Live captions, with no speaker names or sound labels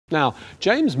Now,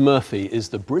 James Murphy is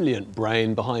the brilliant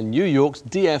brain behind New York's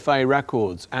DFA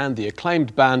Records and the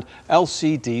acclaimed band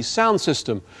LCD Sound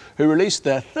System, who released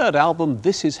their third album,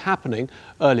 This Is Happening,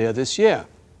 earlier this year.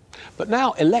 But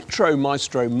now electro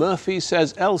maestro Murphy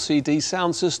says LCD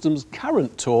Sound System's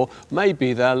current tour may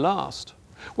be their last.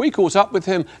 We caught up with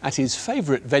him at his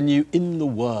favourite venue in the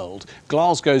world,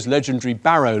 Glasgow's legendary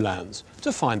Barrowlands,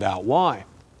 to find out why.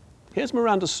 Here's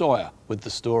Miranda Sawyer with the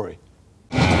story.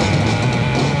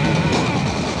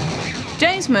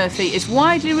 James Murphy is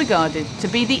widely regarded to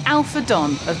be the alpha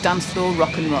don of dancefloor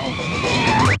rock and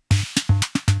roll.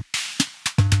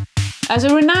 As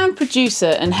a renowned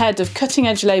producer and head of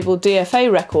cutting-edge label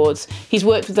DFA Records, he's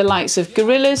worked with the likes of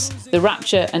Gorillaz, The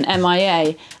Rapture and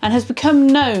MIA, and has become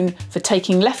known for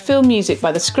taking left-field music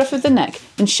by the scruff of the neck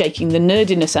and shaking the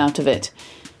nerdiness out of it.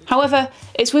 However,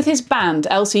 it's with his band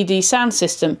LCD Sound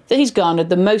System that he's garnered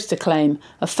the most acclaim,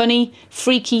 a funny,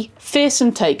 freaky,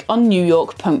 fearsome take on New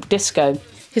York punk disco.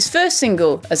 His first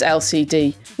single as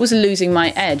LCD was Losing My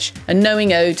Edge, a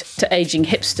knowing ode to ageing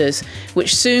hipsters,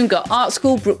 which soon got art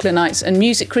school Brooklynites and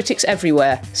music critics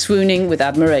everywhere swooning with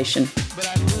admiration. But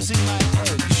I'm losing my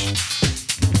edge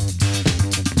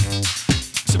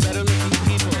to better looking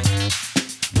people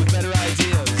with better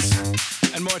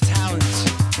ideas and more talent.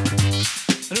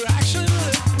 And who are actually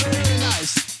really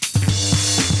nice.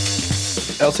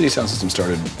 LCD Sound System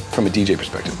started from a DJ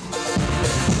perspective.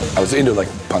 I was into like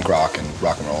punk rock and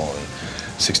roll and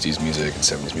 60s music and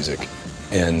 70s music.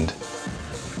 And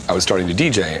I was starting to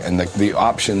DJ, and the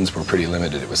options were pretty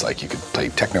limited. It was like you could play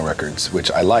techno records, which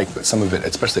I liked, but some of it,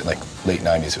 especially in like late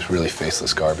 90s, was really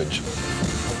faceless garbage.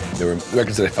 There were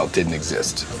records that I felt didn't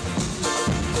exist.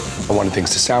 I wanted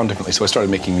things to sound differently, so I started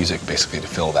making music basically to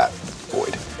fill that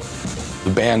void.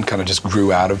 The band kind of just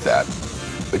grew out of that.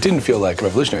 It didn't feel like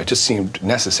revolutionary, it just seemed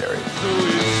necessary.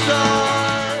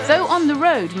 Though on the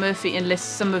road, Murphy enlists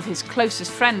some of his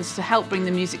closest friends to help bring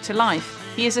the music to life,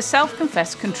 he is a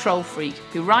self-confessed control freak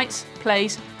who writes,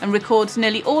 plays and records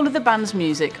nearly all of the band's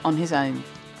music on his own.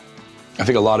 I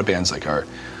think a lot of bands are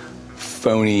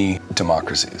phony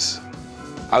democracies.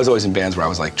 I was always in bands where I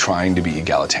was like trying to be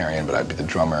egalitarian, but I'd be the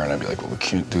drummer and I'd be like, well, we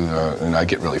can't do that, and I'd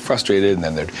get really frustrated,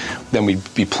 and then we'd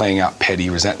be playing out petty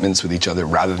resentments with each other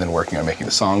rather than working on making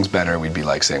the songs better. We'd be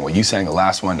like saying, well, you sang the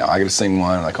last one, now I gotta sing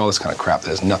one, like all this kind of crap that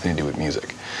has nothing to do with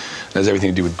music. It has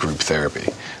everything to do with group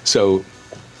therapy. So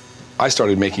I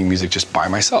started making music just by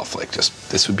myself,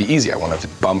 this would be easy. I wanted to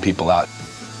bum people out.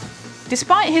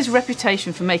 Despite his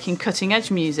reputation for making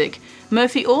cutting-edge music,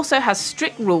 Murphy also has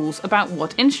strict rules about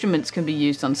what instruments can be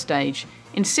used on stage,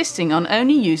 insisting on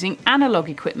only using analogue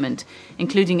equipment,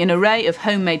 including an array of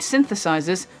homemade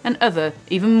synthesizers and other,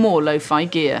 even more lo-fi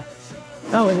gear.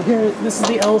 Oh, and here, this is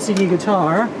the LCD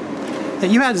guitar that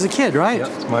you had as a kid, right?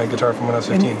 Yeah, it's my guitar from when I was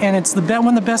 15. And it's one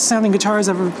of the best sounding guitars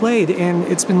I've ever played, and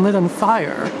it's been lit on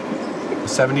fire. A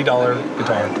 $70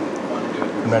 guitar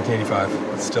from 1985.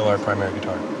 It's still our primary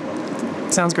guitar.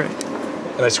 Sounds great.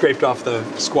 And I scraped off the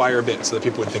Squire bit so that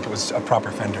people would think it was a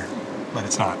proper Fender, but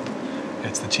it's not.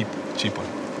 It's the cheap one.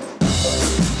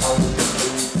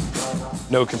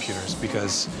 No computers,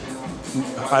 because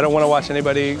I don't want to watch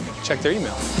anybody check their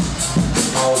email.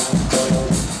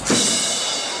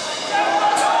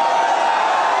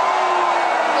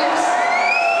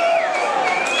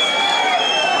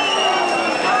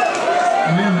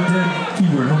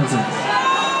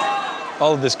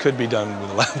 All of this could be done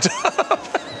with a laptop.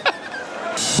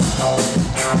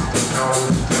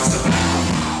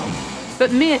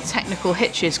 But mere technical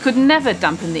hitches could never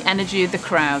dampen the energy of the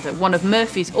crowd at one of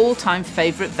Murphy's all-time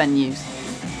favourite venues.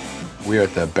 We're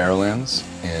at the Barrowlands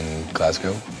in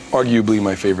Glasgow. Arguably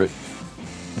my favourite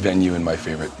venue in my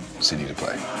favourite city to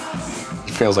play.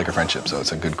 It feels like a friendship, so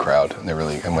it's a good crowd, and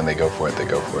and when they go for it, they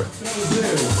go for it.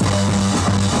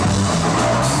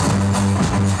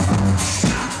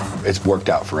 It's worked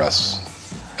out for us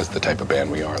as the type of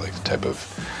band we are, like the type of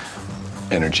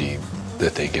energy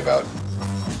that they give out.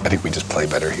 I think we just play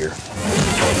better here.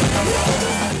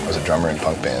 I was a drummer in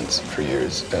punk bands for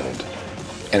years, and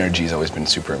energy has always been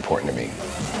super important to me.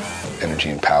 Energy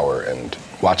and power, and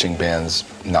watching bands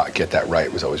not get that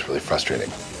right was always really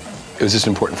frustrating. It was just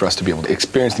important for us to be able to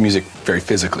experience the music very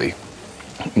physically,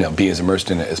 be as immersed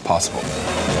in it as possible.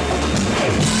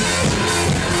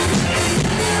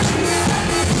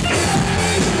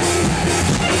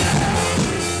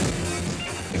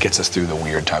 Gets us through the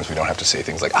weird times we don't have to say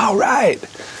things like, all right,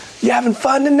 you having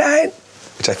fun tonight?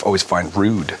 Which I always find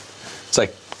rude. It's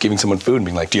like giving someone food and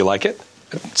being like, do you like it?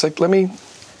 It's like, let me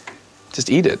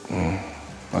just eat it and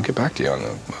I'll get back to you on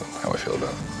how I feel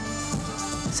about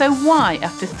it. So why,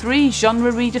 after 3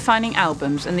 genre-redefining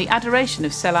albums and the adoration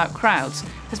of sellout crowds,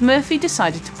 has Murphy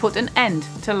decided to put an end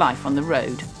to life on the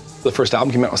road? The first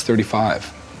album came out when I was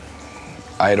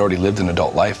 35. I had already lived an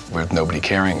adult life with nobody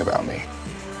caring about me.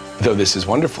 Though this is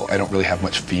wonderful, I don't really have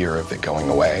much fear of it going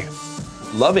away.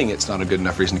 Loving it's not a good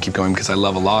enough reason to keep going because I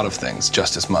love a lot of things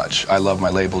just as much. I love my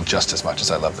label just as much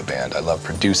as I love the band. I love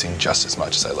producing just as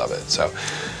much as I love it. So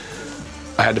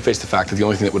I had to face the fact that the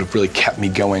only thing that would have really kept me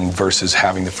going versus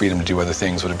having the freedom to do other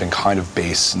things would have been kind of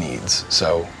base needs.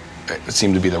 So it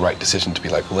seemed to be the right decision to be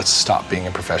like, well, let's stop being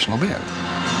a professional band.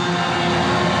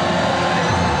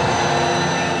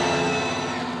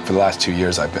 For the last 2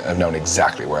 years, I've known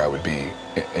exactly where I would be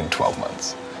in 12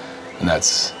 months. And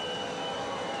that's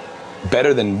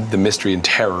better than the mystery and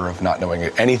terror of not knowing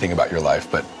anything about your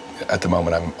life, but at the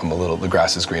moment I'm a little, the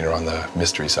grass is greener on the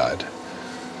mystery side,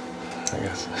 I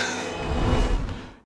guess.